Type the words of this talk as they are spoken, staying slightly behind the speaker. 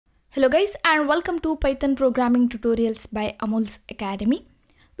Hello guys and welcome to Python programming tutorials by Amol's Academy.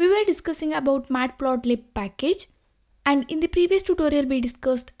 We were discussing about Matplotlib package, and in the previous tutorial we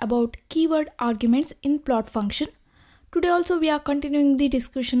discussed about keyword arguments in plot function. Today also we are continuing the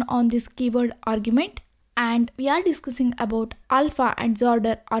discussion on this keyword argument, and we are discussing about alpha and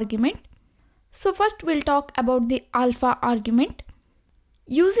Zorder argument. So first we'll talk about the alpha argument.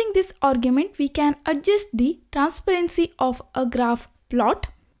 Using this argument we can adjust the transparency of a graph plot.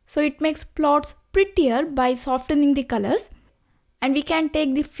 So it makes plots prettier by softening the colors, and we can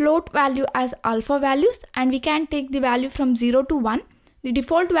take the float value as alpha values, and we can take the value from 0 to 1. The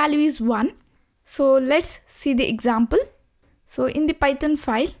default value is 1. So let's see the example. So in the Python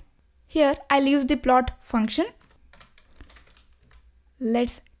file, here I'll use the plot function.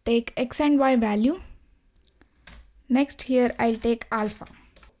 Let's take x and y value. Next here I'll take alpha.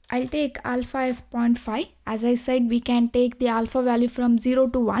 I'll take alpha as 0.5. As I said, we can take the alpha value from 0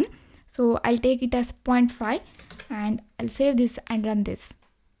 to 1. So I'll take it as 0.5 and I'll save this and run this.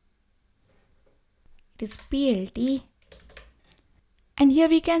 It is PLT. And here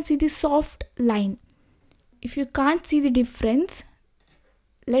we can see the soft line. If you can't see the difference,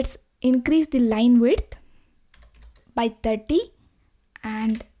 let's increase the line width by 30,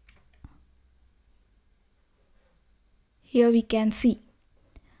 and here we can see.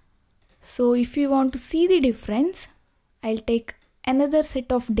 So if you want to see the difference, I'll take another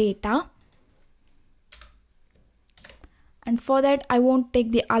set of data, and for that I won't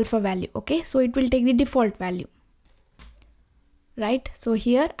take the alpha value, okay? So it will take the default value, right? So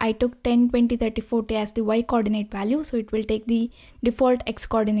here I took 10, 20, 30, 40 as the y coordinate value, so it will take the default x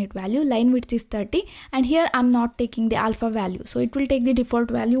coordinate value. Line width is 30, and here I'm not taking the alpha value, so it will take the default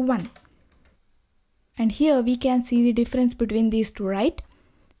value 1. And here we can see the difference between these two, right?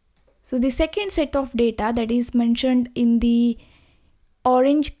 So the second set of data that is mentioned in the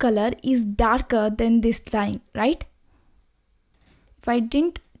orange color is darker than this line, right? If I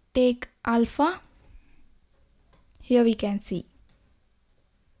didn't take alpha, here we can see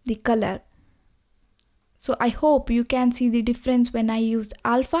the color. So I hope you can see the difference when I used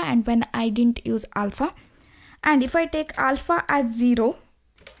alpha and when I didn't use alpha. And if I take alpha as 0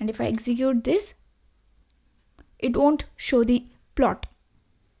 and if I execute this, it won't show the plot.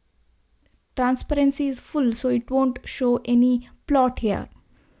 Transparency is full, so it won't show any plot here.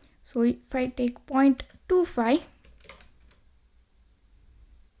 So if I take 0.25,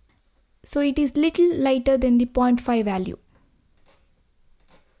 so it is little lighter than the 0.5 value.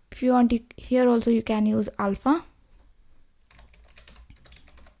 If you want it, here also you can use alpha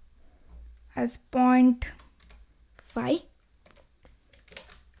as 0.5.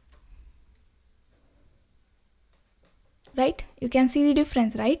 Right? You can see the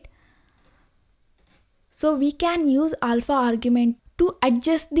difference, right? So we can use alpha argument to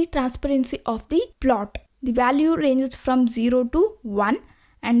adjust the transparency of the plot. The value ranges from 0 to 1,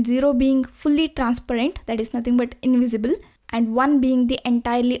 and 0 being fully transparent, that is nothing but invisible, and 1 being the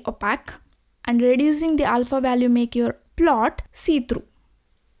entirely opaque, and reducing the alpha value make your plot see-through.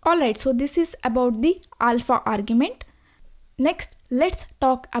 Alright, so this is about the alpha argument. Next, let's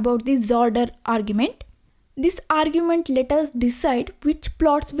talk about the Zorder argument. This argument let us decide which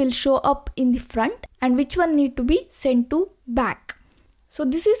plots will show up in the front and which one need to be sent to back. So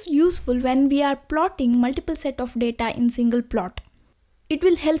this is useful when we are plotting multiple set of data in single plot. It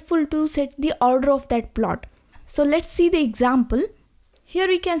will helpful to set the order of that plot. So let's see the example. Here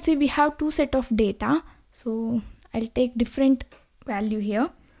we can see we have two set of data. So I'll take different value here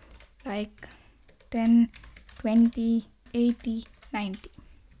like 10, 20, 80, 90.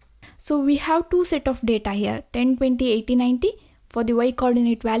 So we have two set of data here, 10, 20, 80, 90 for the y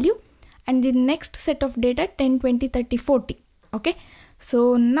coordinate value, and the next set of data 10, 20, 30, 40. Okay,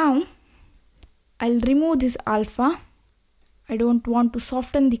 so now I'll remove this alpha. I don't want to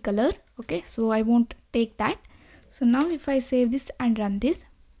soften the color. Okay, so I won't take that. So now if I save this and run this,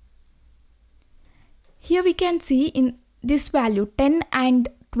 here we can see in this value 10 and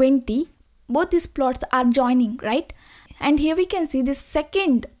 20, both these plots are joining, right? And here we can see this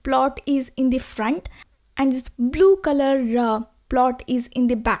second plot is in the front and this blue color plot is in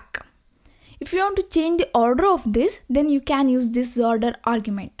the back. If you want to change the order of this, then you can use this Zorder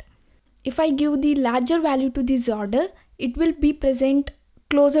argument. If I give the larger value to the Zorder, it will be present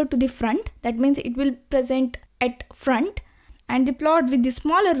closer to the front. That means it will present at front, and the plot with the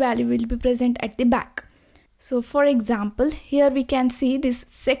smaller value will be present at the back. So for example, here we can see this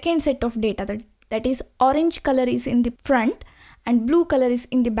second set of data, that is orange color is in the front and blue color is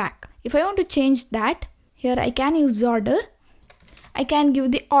in the back. If I want to change that, here I can use Zorder. I can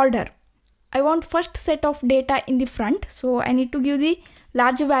give the order. I want first set of data in the front, so I need to give the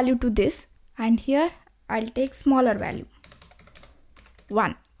larger value to this, and here I'll take smaller value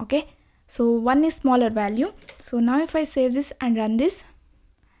 1. Okay, so 1 is smaller value. So now if I save this and run this,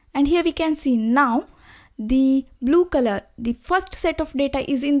 and here we can see now the blue color, the first set of data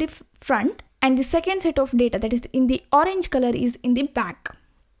is in the front and the second set of data, that is in the orange color, is in the back.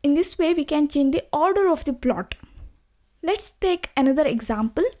 In this way we can change the order of the plot. Let's take another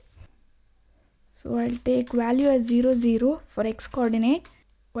example. So I'll take value as 0, 0 for x coordinate,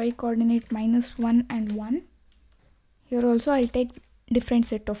 y coordinate -1 and 1. Here also I'll take different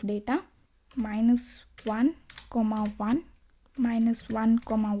set of data, -1, 1,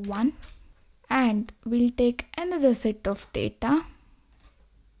 -1, 1, and we'll take another set of data.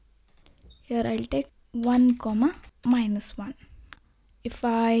 Here I'll take 1, -1. If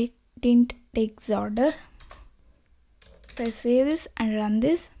I didn't take Zorder, if I save this and run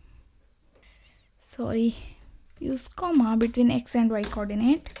this, use comma between x and y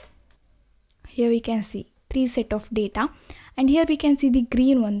coordinate. Here we can see 3 set of data, and here we can see the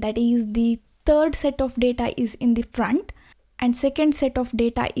green one, that is the third set of data is in the front, and second set of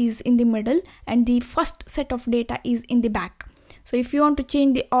data is in the middle, and the first set of data is in the back. So if you want to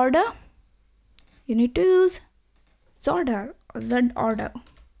change the order, you need to use Zorder or Z order.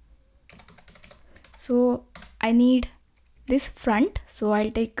 So I need this front, so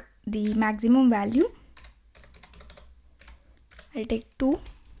I'll take the maximum value. I'll take 2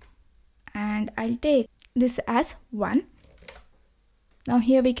 and I'll take this as 1. Now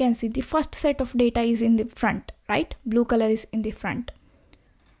here we can see the first set of data is in the front, right? Blue color is in the front.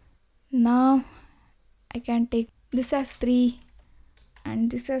 Now I can take this as 3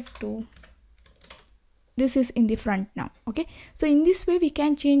 and this as 2. This is in the front now. Okay, so in this way we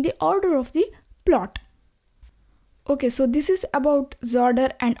can change the order of the plot. Okay, so this is about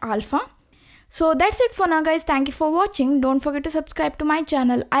Zorder and Alpha. So that's it for now, guys. Thank you for watching. Don't forget to subscribe to my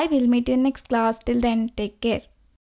channel. I will meet you in next class. Till then, take care.